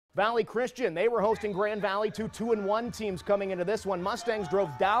Valley Christian, they were hosting Grand Valley, two 2-1 teams coming into this one. Mustangs drove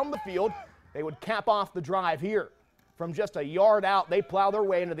down the field. They would cap off the drive here. From just a yard out, they plow their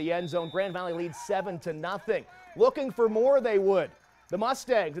way into the end zone. Grand Valley leads 7-0. Looking for more, they would. The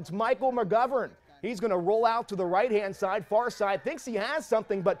Mustangs, it's Michael McGovern. He's going to roll out to the right-hand side, far side, thinks he has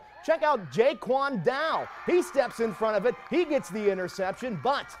something, but check out Jaquan Dow. He steps in front of it. He gets the interception,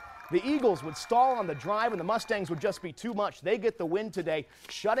 but the Eagles would stall on the drive, and the Mustangs would just be too much. They get the win today,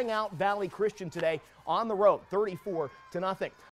 shutting out Valley Christian today on the road, 34-0.